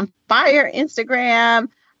Nurses on Fire Instagram.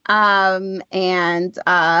 And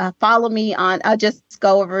follow me on, just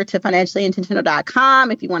go over to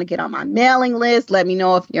financiallyintentional.com. If you want to get on my mailing list, let me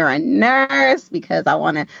know if you're a nurse, because I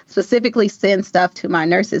want to specifically send stuff to my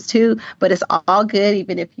nurses too. But it's all good.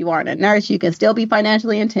 Even if you aren't a nurse, you can still be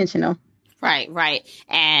financially intentional. Right.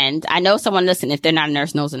 And I know someone listening, if they're not a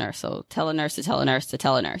nurse, knows a nurse. So tell a nurse to tell a nurse to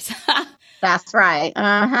tell a nurse. That's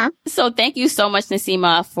right. So thank you so much,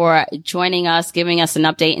 Nasima, for joining us, giving us an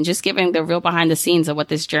update, and just giving the real behind the scenes of what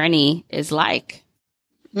this journey is like.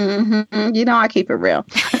 You know, I keep it real.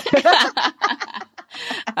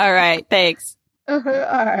 All right. Thanks. All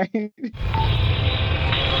right.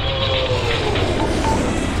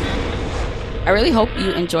 I really hope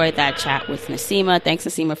you enjoyed that chat with Nasima. Thanks,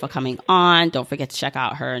 Nasima, for coming on. Don't forget to check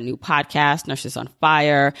out her new podcast, Nurses on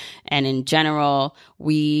Fire. And in general,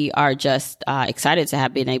 we are just excited to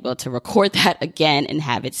have been able to record that again and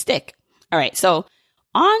have it stick. All right. So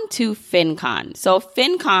on to FinCon. So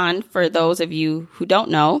FinCon, for those of you who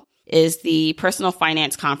don't know, is the personal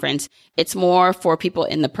finance conference. It's more for people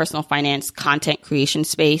in the personal finance content creation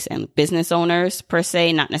space and business owners per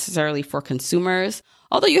se, not necessarily for consumers.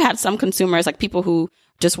 Although you have some consumers, like people who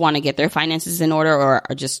just want to get their finances in order or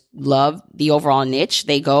just love the overall niche,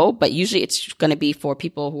 they go. But usually it's going to be for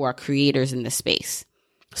people who are creators in the space.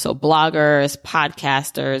 So bloggers,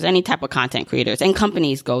 podcasters, any type of content creators, and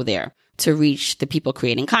companies go there to reach the people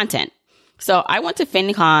creating content. So I went to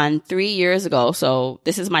FinCon 3 years ago. So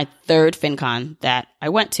this is my third FinCon that I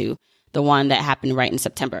went to, the one that happened right in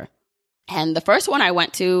September. And the first one I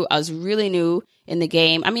went to, I was really new in the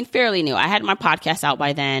game. I mean, fairly new. I had my podcast out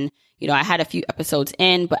by then. You know, I had a few episodes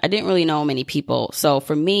in, but I didn't really know many people. So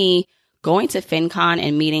for me, going to FinCon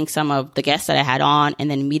and meeting some of the guests that I had on and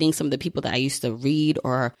then meeting some of the people that I used to read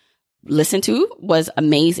or listen to was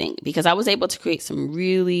amazing because I was able to create some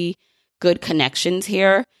really good connections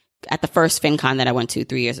here at the first FinCon that I went to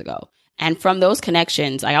 3 years ago. And from those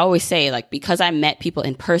connections, I always say, like, because I met people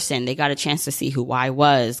in person, they got a chance to see who I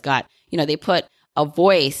was, they put a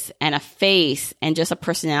voice and a face and just a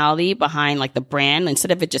personality behind like the brand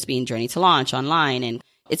instead of it just being Journey to Launch online. And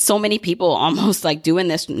it's so many people almost like doing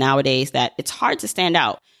this nowadays that it's hard to stand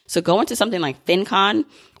out. So going to something like FinCon,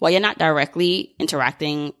 while you're not directly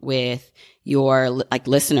interacting with your like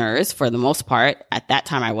listeners for the most part, at that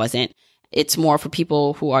time I wasn't. It's more for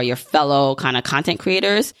people who are your fellow kind of content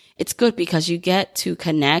creators. It's good because you get to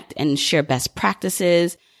connect and share best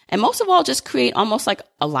practices. And most of all, just create almost like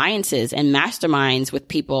alliances and masterminds with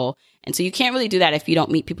people. And so you can't really do that if you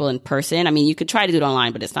don't meet people in person. I mean, you could try to do it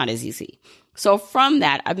online, but it's not as easy. So from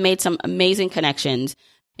that, I've made some amazing connections.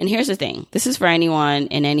 And here's the thing. This is for anyone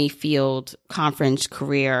in any field, conference,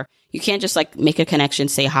 career. You can't just like make a connection,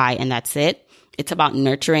 say hi, and that's it. It's about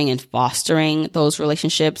nurturing and fostering those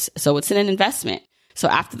relationships. So it's an investment. So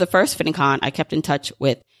after the first FinCon, I kept in touch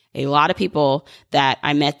with a lot of people that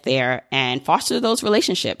I met there and fostered those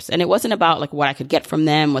relationships. And it wasn't about like what I could get from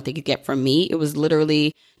them, what they could get from me. It was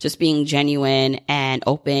literally just being genuine and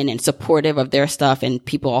open and supportive of their stuff and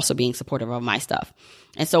people also being supportive of my stuff.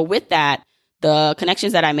 And so with that, the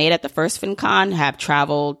connections that I made at the first FinCon have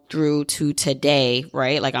traveled through to today,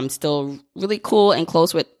 right? Like I'm still really cool and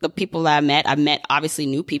close with the people that I met. I've met obviously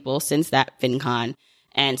new people since that FinCon.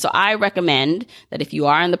 And so I recommend that if you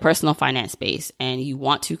are in the personal finance space and you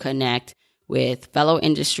want to connect with fellow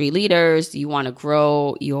industry leaders, you want to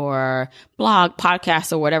grow your blog,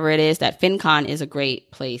 podcast, or whatever it is, that FinCon is a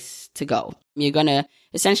great place to go. You're going to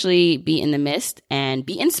essentially be in the midst and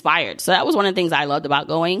be inspired. So that was one of the things I loved about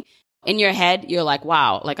going. In your head, you're like,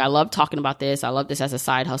 wow, like I love talking about this. I love this as a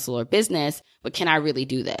side hustle or business, but can I really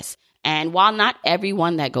do this? And while not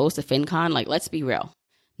everyone that goes to FinCon, like let's be real,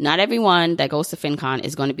 not everyone that goes to FinCon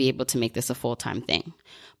is going to be able to make this a full-time thing.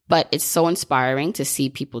 But it's so inspiring to see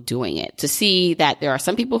people doing it, to see that there are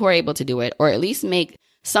some people who are able to do it or at least make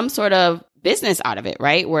some sort of business out of it,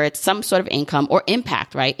 right? Where it's some sort of income or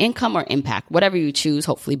impact, right? Income or impact, whatever you choose,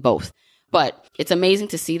 hopefully both. But it's amazing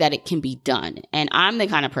to see that it can be done. And I'm the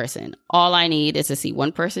kind of person, all I need is to see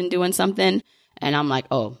one person doing something. And I'm like,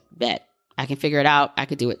 oh, bet I can figure it out. I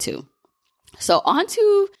could do it too. So on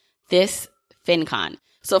to this FinCon.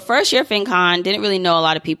 So first year FinCon, didn't really know a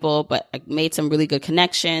lot of people, but I made some really good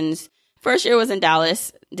connections. First year was in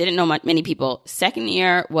Dallas, didn't know many people. Second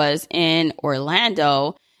year was in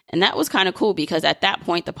Orlando. And that was kind of cool because at that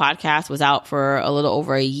point, the podcast was out for a little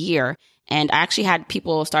over a year. And I actually had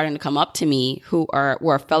people starting to come up to me who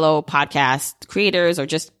were fellow podcast creators or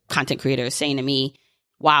just content creators saying to me,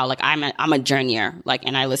 wow, like I'm a journeyer, like,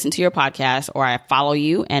 and I listen to your podcast or I follow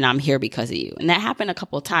you and I'm here because of you. And that happened a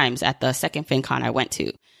couple of times at the second FinCon I went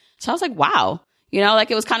to. So I was like, wow,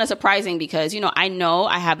 like it was kind of surprising because, I know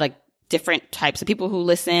I have like different types of people who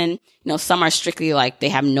listen. Some are strictly like they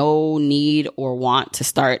have no need or want to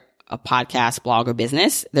start a podcast, blog, or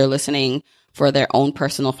business. They're listening for their own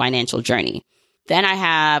personal financial journey. Then I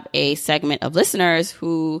have a segment of listeners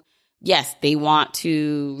who yes, they want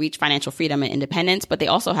to reach financial freedom and independence, but they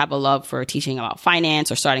also have a love for teaching about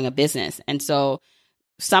finance or starting a business. And so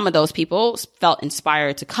some of those people felt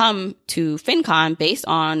inspired to come to FinCon based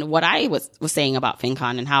on what I was saying about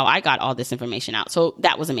FinCon and how I got all this information out. So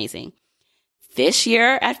that was amazing. This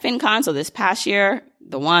year at FinCon, so this past year,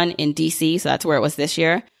 the one in DC, so that's where it was this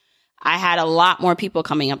year, I had a lot more people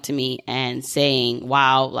coming up to me and saying,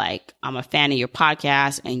 wow, like, I'm a fan of your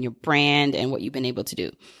podcast and your brand and what you've been able to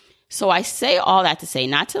do. So I say all that to say,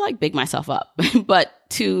 not to like big myself up, but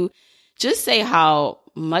to just say how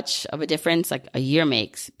much of a difference like a year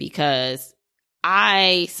makes, because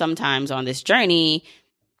I sometimes on this journey,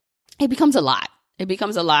 it becomes a lot. It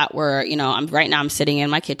becomes a lot where, you know, I'm sitting in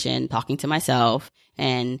my kitchen talking to myself.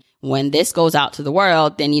 And when this goes out to the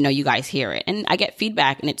world, then, you know, you guys hear it and I get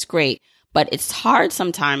feedback and it's great, but it's hard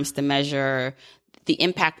sometimes to measure the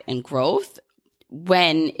impact and growth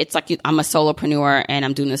when it's like I'm a solopreneur and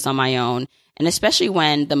I'm doing this on my own. And especially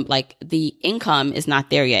when the income is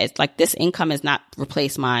not there yet. It's like this income has not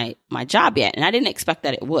replaced my job yet. And I didn't expect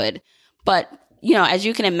that it would. But, you know, as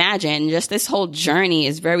you can imagine, just this whole journey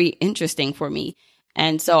is very interesting for me.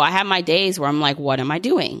 And so I have my days where I'm like, what am I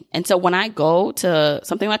doing? And so when I go to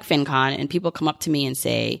something like FinCon and people come up to me and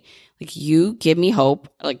say, like, you give me hope,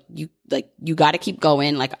 you got to keep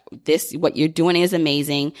going. Like this, what you're doing is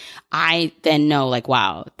amazing. I then know like,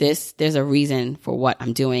 wow, there's a reason for what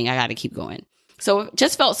I'm doing. I got to keep going. So it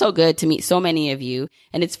just felt so good to meet so many of you.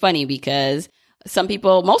 And it's funny because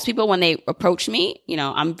most people, when they approach me, you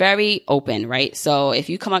know, I'm very open, right? So if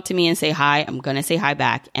you come up to me and say hi, I'm going to say hi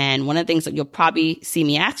back. And one of the things that you'll probably see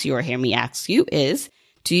me ask you or hear me ask you is,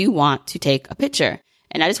 do you want to take a picture?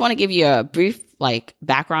 And I just want to give you a brief like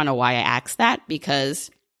background of why I asked that, because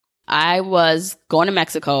I was going to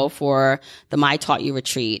Mexico for the My Taught You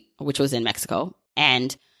retreat, which was in Mexico.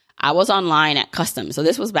 And I was online at customs. So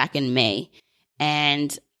this was back in May.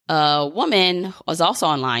 And a woman was also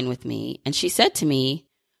online with me. And she said to me,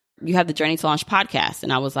 you have the Journey to Launch podcast.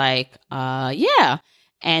 And I was like, yeah.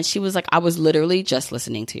 And she was like, I was literally just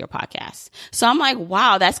listening to your podcast. So I'm like,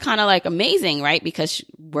 wow, that's kind of like amazing, right? Because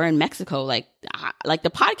we're in Mexico. Like the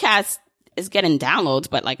podcast is getting downloads,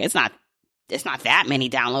 but like it's not that many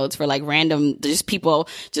downloads for like random, just people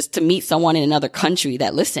just to meet someone in another country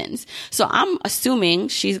that listens. So I'm assuming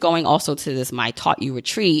she's going also to this My Taught You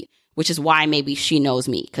retreat, which is why maybe she knows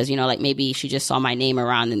me. Cause you know, like maybe she just saw my name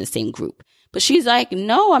around in the same group, but she's like,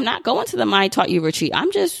 no, I'm not going to the My Taught You retreat.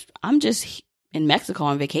 I'm just in Mexico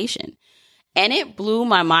on vacation. And it blew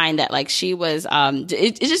my mind that like she was,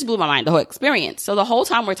 it just blew my mind, the whole experience. So the whole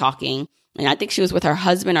time we're talking, and I think she was with her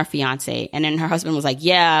husband or fiance. And then her husband was like,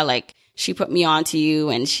 yeah, like she put me on to you.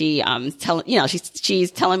 And she,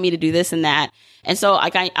 she's telling me to do this and that. And so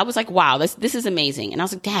like, I was like, wow, this is amazing. And I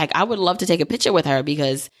was like, dag, I would love to take a picture with her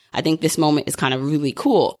because I think this moment is kind of really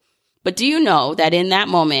cool. But do you know that in that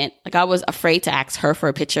moment, like I was afraid to ask her for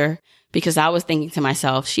a picture because I was thinking to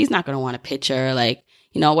myself, she's not going to want a picture. Like,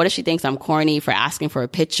 you know, what if she thinks I'm corny for asking for a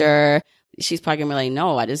picture? She's probably gonna be like,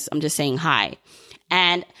 no, I'm just saying hi.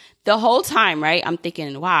 And the whole time, right, I'm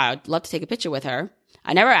thinking, wow, I'd love to take a picture with her.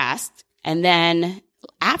 I never asked. And then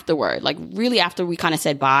afterward, like really after we kind of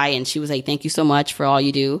said bye and she was like, thank you so much for all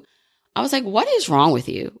you do. I was like, what is wrong with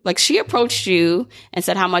you? Like she approached you and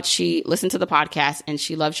said how much she listened to the podcast and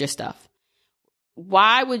she loves your stuff.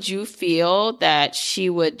 Why would you feel that she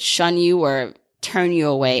would shun you or turn you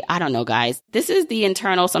away? I don't know, guys. This is the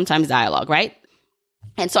internal sometimes dialogue, right?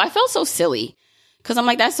 And so I felt so silly because I'm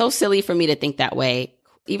like, that's so silly for me to think that way.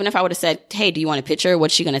 Even if I would have said, hey, do you want a picture?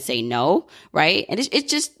 What's she going to say? No. Right. And it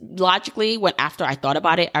just logically, after I thought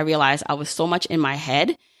about it, I realized I was so much in my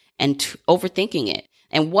head and overthinking it.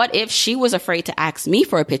 And what if she was afraid to ask me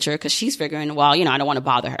for a picture because she's figuring, well, you know, I don't want to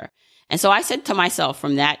bother her. And so I said to myself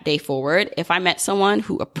from that day forward, if I met someone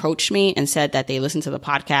who approached me and said that they listened to the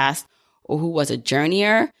podcast or who was a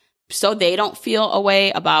journeyer, so they don't feel a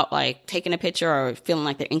way about like taking a picture or feeling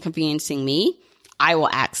like they're inconveniencing me, I will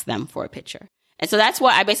ask them for a picture. And so that's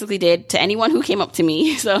what I basically did to anyone who came up to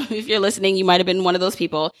me. So if you're listening, you might have been one of those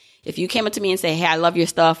people. If you came up to me and say, hey, I love your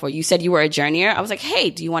stuff, or you said you were a journeyer, I was like, hey,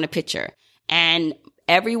 do you want a picture? And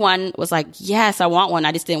everyone was like, yes, I want one.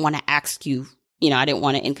 I just didn't want to ask you. You know, I didn't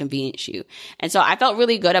want to inconvenience you. And so I felt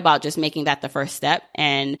really good about just making that the first step.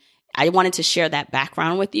 And I wanted to share that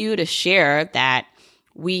background with you, to share that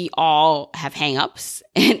we all have hangups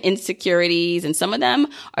and insecurities, and some of them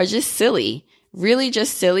are just silly. Really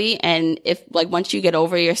just silly. And if like once you get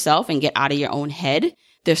over yourself and get out of your own head,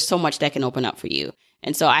 there's so much that can open up for you.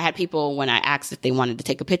 And so I had people, when I asked if they wanted to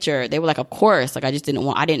take a picture, they were like, of course. Like I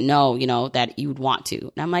didn't know, you know, that you would want to.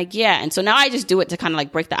 And I'm like, yeah. And so now I just do it to kind of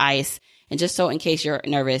like break the ice And just so in case you're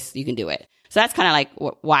nervous, you can do it. So that's kind of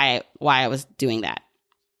like why I was doing that.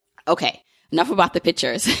 Okay, enough about the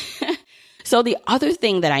pictures. So the other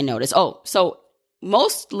thing that I noticed, so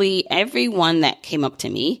mostly everyone that came up to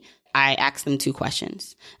me, I asked them 2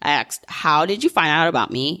 questions. I asked, how did you find out about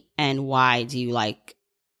me? And why do you like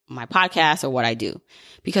my podcast or what I do?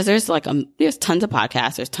 Because there's tons of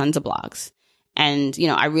podcasts, there's tons of blogs. And,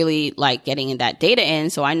 I really like getting that data in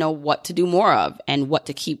so I know what to do more of and what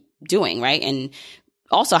to keep doing, right? And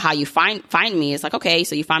also how you find me is like, okay,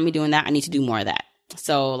 so you find me doing that, I need to do more of that.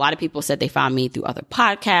 So a lot of people said they found me through other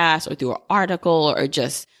podcasts or through an article or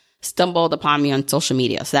just stumbled upon me on social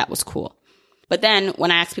media. So that was cool. But then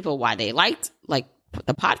when I asked people why they liked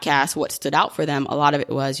the podcast, what stood out for them, a lot of it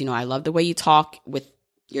was, I love the way you talk with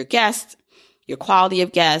your guests, your quality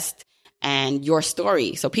of guest, and your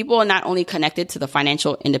story. So people are not only connected to the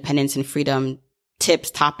financial independence and freedom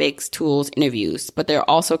tips, topics, tools, interviews, but they're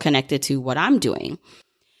also connected to what I'm doing.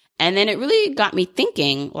 And then it really got me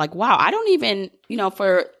thinking like, wow, I don't even,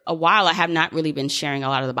 for a while, I have not really been sharing a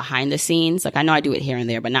lot of the behind the scenes. Like I know I do it here and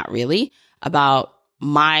there, but not really about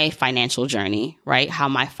my financial journey, right? How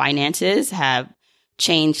my finances have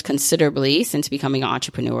changed considerably since becoming an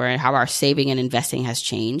entrepreneur and how our saving and investing has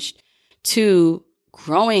changed to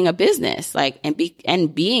growing a business,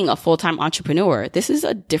 and being a full-time entrepreneur. This is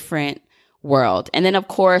a different world. And then of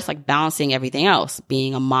course, balancing everything else,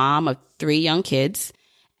 being a mom of 3 young kids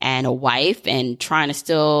and a wife and trying to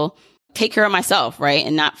still take care of myself, right?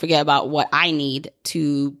 And not forget about what I need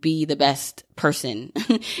to be the best person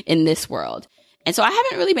in this world. And so I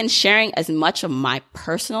haven't really been sharing as much of my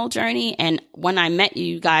personal journey. And when I met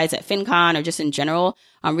you guys at FinCon or just in general,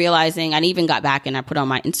 I'm realizing I even got back and I put on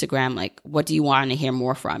my Instagram, what do you want to hear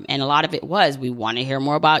more from? And a lot of it was, we want to hear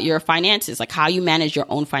more about your finances, how you manage your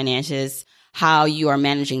own finances, how you are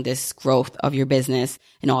managing this growth of your business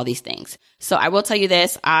and all these things. So I will tell you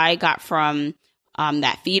this, I got from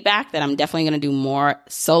that feedback that I'm definitely going to do more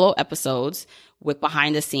solo episodes with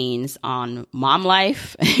behind the scenes on mom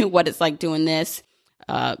life, what it's like doing this,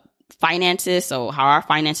 finances, so how our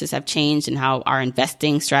finances have changed and how our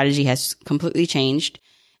investing strategy has completely changed.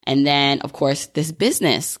 And then, of course, this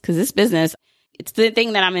business, because this business, it's the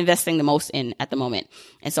thing that I'm investing the most in at the moment.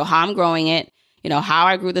 And so how I'm growing it, how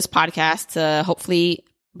I grew this podcast to hopefully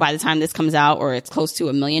by the time this comes out or it's close to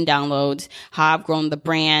 1 million downloads, how I've grown the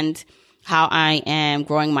brand, how I am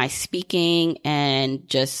growing my speaking and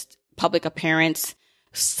just public appearance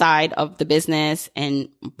side of the business and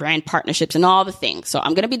brand partnerships and all the things. So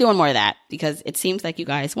I'm going to be doing more of that because it seems like you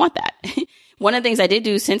guys want that. One of the things I did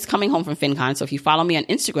do since coming home from FinCon, so if you follow me on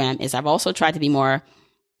Instagram, is I've also tried to be more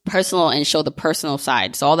personal and show the personal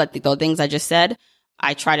side. So all that the things I just said,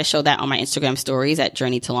 I try to show that on my Instagram stories at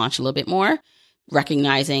Journey to Launch a little bit more,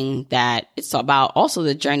 recognizing that it's about also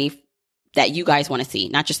the journey that you guys want to see,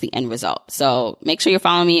 not just the end result. So make sure you're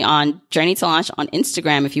following me on Journey to Launch on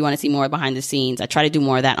Instagram if you want to see more behind the scenes. I try to do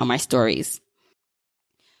more of that on my stories.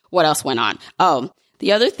 What else went on? Oh,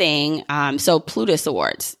 the other thing, so Plutus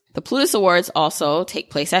Awards. The Plutus Awards also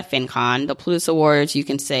take place at FinCon. The Plutus Awards, you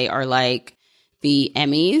can say, are like the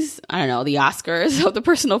Emmys, the Oscars of the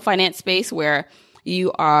personal finance space, where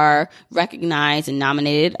you are recognized and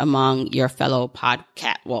nominated among your fellow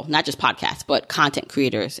not just podcasts, but content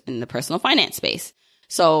creators in the personal finance space.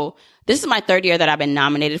 So this is my 3rd year that I've been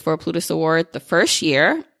nominated for a Plutus Award. The first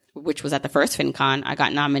year, which was at the first FinCon, I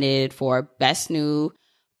got nominated for Best New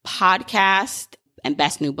Podcast and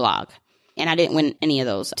Best New Blog. And I didn't win any of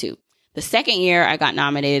those 2. The second year, I got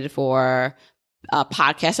nominated for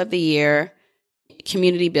Podcast of the Year,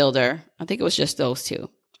 Community Builder. I think it was just those 2.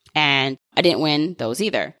 And I didn't win those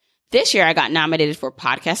either. This year, I got nominated for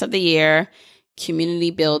Podcast of the Year,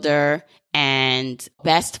 Community Builder, and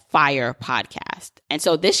Best Fire Podcast. And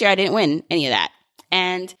so this year, I didn't win any of that.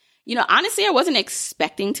 And, honestly, I wasn't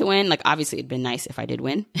expecting to win. Obviously, it'd been nice if I did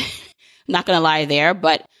win. I'm not going to lie there,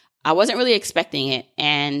 but I wasn't really expecting it.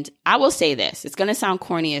 And I will say this, it's going to sound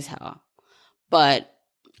corny as hell, but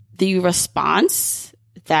the response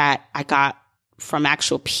that I got from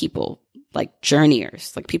actual people,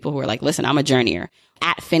 journeyers, people who were listen, I'm a journeyer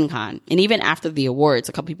at FinCon. And even after the awards,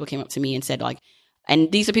 a couple people came up to me and said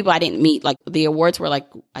and these are people I didn't meet. The awards were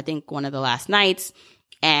I think one of the last nights,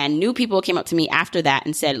 and new people came up to me after that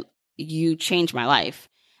and said, you changed my life.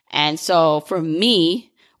 And so for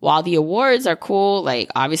me, while the awards are cool,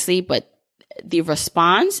 obviously, but the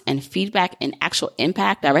response and feedback and actual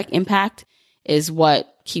impact, direct impact, is what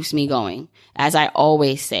keeps me going, as I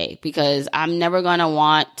always say, because I'm never going to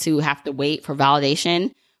want to have to wait for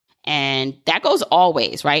validation. And that goes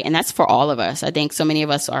always, right? And that's for all of us. I think so many of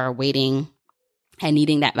us are waiting and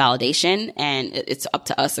needing that validation. And it's up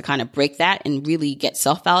to us to kind of break that and really get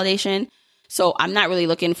self-validation. So I'm not really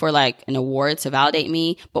looking for like an award to validate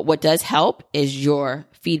me, but what does help is your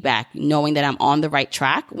feedback, knowing that I'm on the right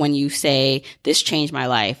track when you say this changed my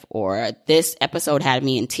life or this episode had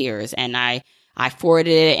me in tears and I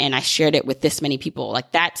forwarded it and I shared it with this many people.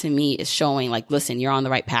 Like that to me is showing like, listen, you're on the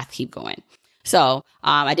right path. Keep going. So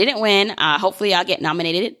I didn't win. Hopefully I'll get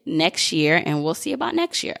nominated next year and we'll see about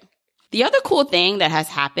next year. The other cool thing that has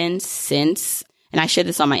happened since, and I shared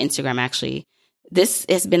this on my Instagram actually, this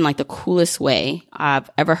has been like the coolest way I've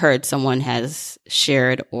ever heard someone has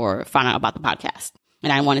shared or found out about the podcast.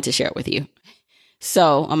 And I wanted to share it with you.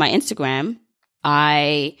 So on my Instagram,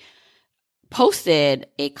 I posted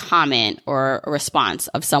a comment or a response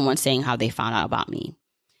of someone saying how they found out about me.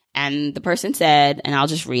 And the person said, and I'll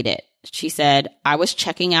just read it. She said, I was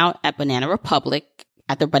checking out at the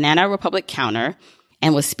Banana Republic counter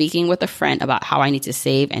and was speaking with a friend about how I need to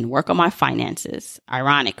save and work on my finances.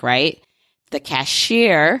 Ironic, right? The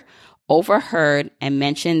cashier overheard and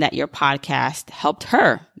mentioned that your podcast helped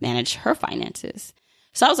her manage her finances.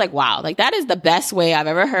 So I was like, wow, like that is the best way I've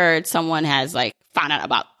ever heard someone has like found out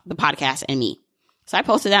about the podcast and me. So I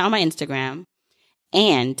posted that on my Instagram.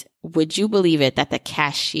 And would you believe it that the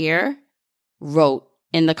cashier wrote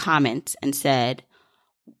in the comments and said,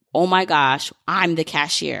 oh my gosh, I'm the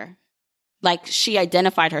cashier. Like she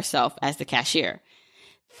identified herself as the cashier.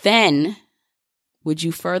 Then would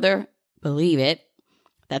you further believe it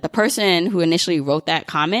that the person who initially wrote that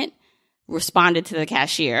comment responded to the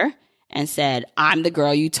cashier and said, I'm the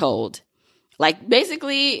girl you told. Like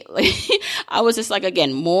basically, I was just like,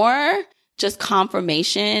 again, more just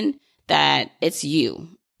confirmation that it's you.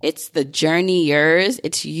 It's the journey yours.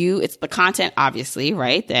 It's you. It's the content, obviously,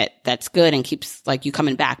 right? That's good and keeps like you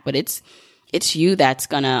coming back. But it's you that's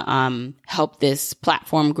gonna help this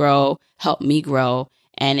platform grow, help me grow.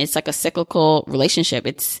 And it's like a cyclical relationship.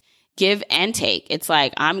 It's give and take. It's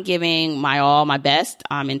like I'm giving my all, my best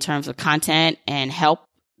in terms of content and help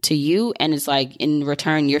to you. And it's like in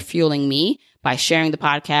return, you're fueling me by sharing the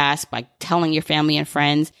podcast, by telling your family and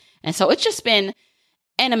friends. And so it's just been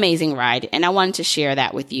an amazing ride. And I wanted to share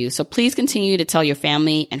that with you. So please continue to tell your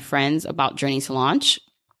family and friends about Journey to Launch.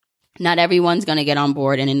 Not everyone's going to get on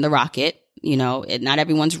board and in the rocket. You know, not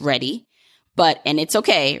everyone's ready. And it's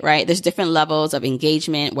okay, right? There's different levels of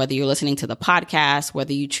engagement, whether you're listening to the podcast,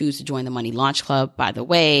 whether you choose to join the Money Launch Club. By the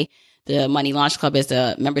way, the Money Launch Club is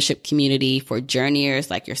a membership community for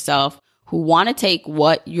journeyers like yourself who want to take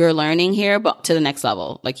what you're learning here, but to the next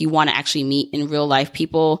level. Like you want to actually meet in real life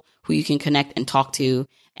people who you can connect and talk to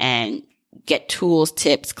and get tools,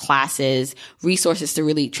 tips, classes, resources to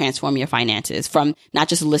really transform your finances from not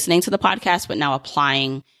just listening to the podcast, but now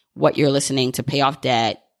applying what you're listening to pay off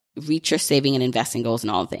debt, reach your saving and investing goals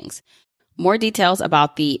and all things. More details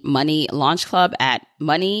about the Money Launch Club at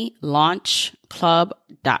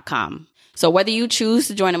moneylaunchclub.com. So whether you choose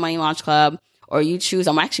to join a Money Launch Club or you choose,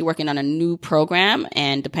 I'm actually working on a new program,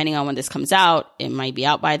 and depending on when this comes out, it might be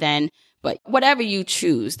out by then. But whatever you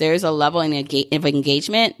choose, there's a level of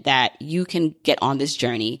engagement that you can get on this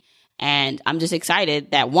journey. And I'm just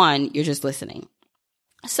excited that one, you're just listening.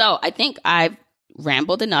 So I think I've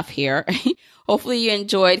rambled enough here. Hopefully you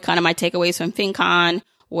enjoyed kind of my takeaways from FinCon,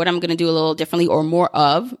 what I'm going to do a little differently or more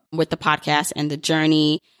of with the podcast and the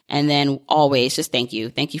journey. And then always just thank you.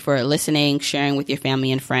 Thank you for listening, sharing with your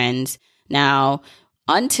family and friends. Now,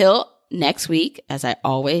 until next week, as I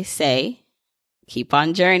always say, keep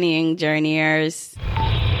on journeying, journeyers.